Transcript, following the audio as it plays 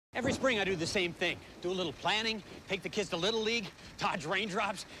Every spring I do the same thing. Do a little planning, take the kids to Little League, dodge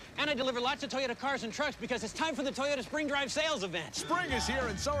raindrops, and I deliver lots of Toyota cars and trucks because it's time for the Toyota Spring Drive sales event. Spring is here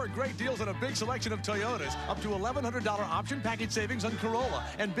and so are great deals on a big selection of Toyotas. Up to $1,100 option package savings on Corolla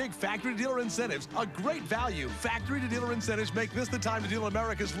and big factory dealer incentives. A great value. Factory to dealer incentives make this the time to deal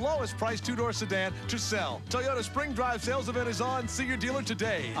America's lowest price two-door sedan to sell. Toyota Spring Drive sales event is on. See your dealer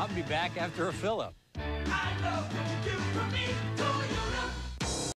today. I'll be back after a fill-up.